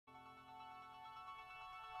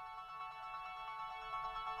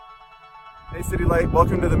Hey City Light,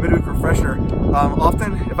 welcome to the Midweek Refresher.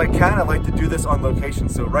 Often, if I can, I like to do this on location.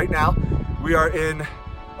 So right now, we are in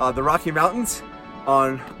the Rocky Mountains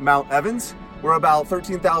on Mount Evans. We're about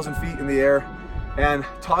 13,000 feet in the air, and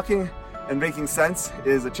talking and making sense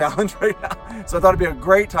is a challenge right now. So I thought it'd be a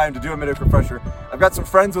great time to do a Midweek Refresher. I've got some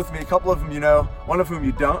friends with me, a couple of them you know, one of whom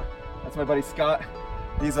you don't. That's my buddy Scott.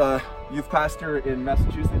 He's a youth pastor in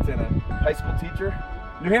Massachusetts and a high school teacher.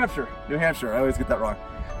 New Hampshire, I always get that wrong.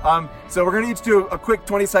 So we're gonna each do a quick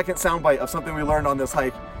 20-second soundbite of something we learned on this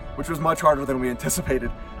hike, which was much harder than we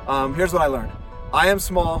anticipated. Here's what I learned. I am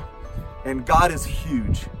small and God is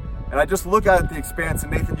huge. And I just look out at the expanse,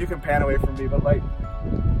 and Nathan, you can pan away from me, but like,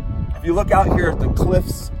 if you look out here at the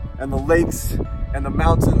cliffs and the lakes and the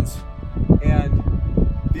mountains, and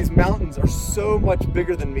these mountains are so much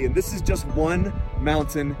bigger than me, and this is just one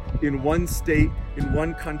mountain in one state, in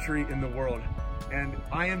one country in the world. And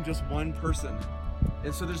I am just one person.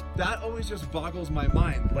 And so that always just boggles my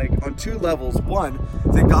mind, like on two levels. One,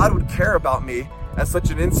 that God would care about me as such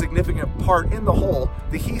an insignificant part in the whole,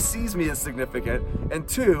 that he sees me as significant. And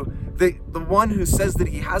two, the one who says that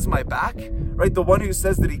he has my back, right? The one who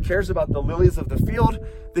says that he cares about the lilies of the field,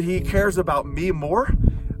 that he cares about me more,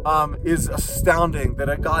 is astounding. That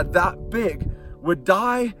a God that big would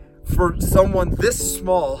die for someone this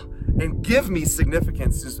small and give me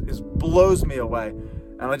significance is blows me away.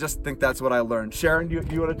 And I just think that's what I learned. Sharon, you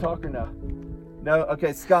want to talk or no? No?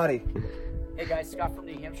 Okay, Scotty. Hey guys, Scott from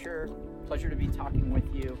New Hampshire. Pleasure to be talking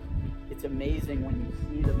with you. It's amazing when you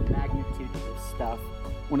see the magnitude of this stuff.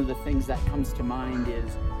 One of the things that comes to mind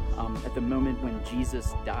is at the moment when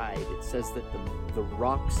Jesus died, it says that the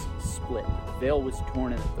rocks split. The veil was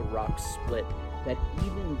torn and the rocks split. That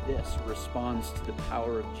even this responds to the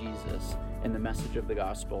power of Jesus and the message of the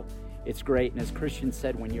gospel. It's great, and as Christian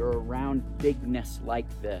said, when you're around bigness like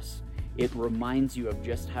this, it reminds you of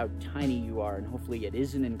just how tiny you are, and hopefully it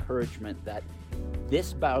is an encouragement that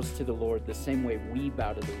this bows to the Lord the same way we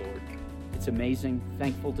bow to the Lord. It's amazing.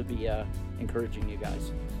 Thankful to be encouraging you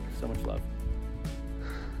guys. So much love.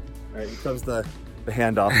 All right, here comes the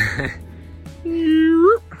handoff.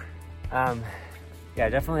 Yeah,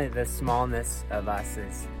 definitely the smallness of us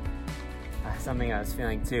is something I was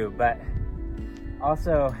feeling too, but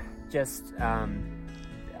also just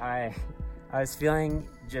I was feeling,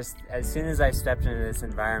 just as soon as I stepped into this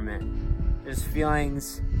environment, just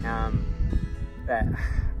feelings that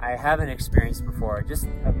I haven't experienced before. Just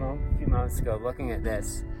a few moments ago, looking at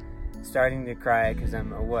this, starting to cry because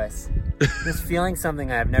I'm a wuss. Just feeling something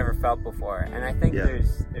I've never felt before, and I think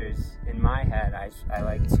there's in my head I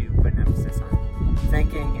like to put an emphasis on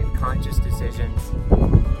thinking and conscious decisions,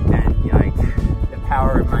 and like the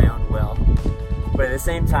power of my own will. But at the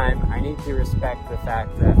same time, I need to respect the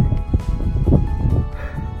fact that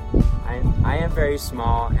I am very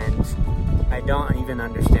small and I don't even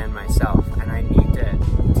understand myself, and I need to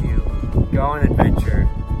go on adventure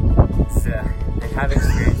and have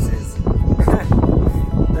experiences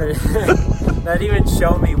that even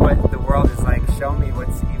show me what the world is like, show me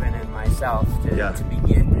what's even in myself to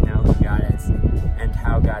begin to know who God is and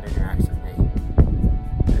how God interacts with me.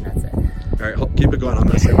 And that's it. All right, keep it going. I'm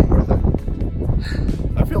going to say one more thing.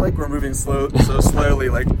 I feel like we're moving so slowly,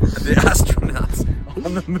 like the astronauts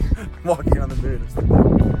on the moon, walking on the moon or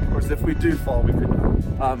something. Of course, if we do fall, we could.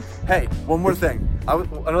 Hey, one more thing.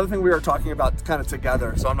 Another thing we were talking about kind of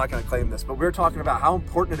together, so I'm not going to claim this, but we were talking about how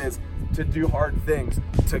important it is to do hard things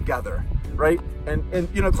together, right? And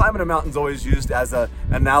you know, climbing a mountain is always used as an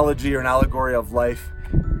analogy or an allegory of life.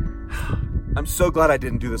 I'm so glad I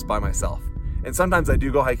didn't do this by myself. And sometimes I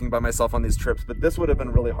do go hiking by myself on these trips, but this would have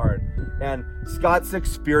been really hard. And Scott's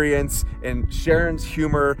experience and Sharon's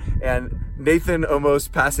humor and Nathan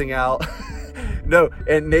almost passing out.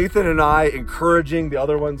 And Nathan and I encouraging the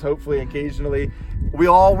other ones, hopefully occasionally. We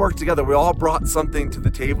all worked together. We all brought something to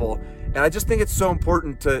the table. And I just think it's so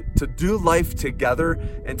important to do life together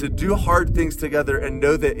and to do hard things together, and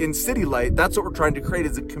know that in City Light, that's what we're trying to create,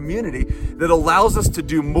 is a community that allows us to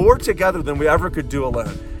do more together than we ever could do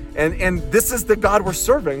alone. And this is the God we're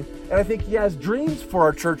serving. And I think he has dreams for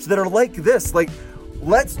our church that are like this. Like,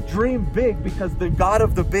 let's dream big, because the God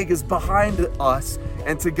of the big is behind us.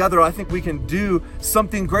 And together, I think we can do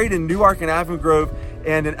something great in Newark and Avon Grove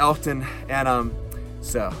and in Elkton. And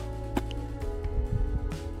so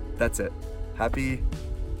that's it. Happy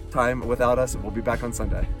time without us. We'll be back on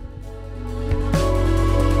Sunday.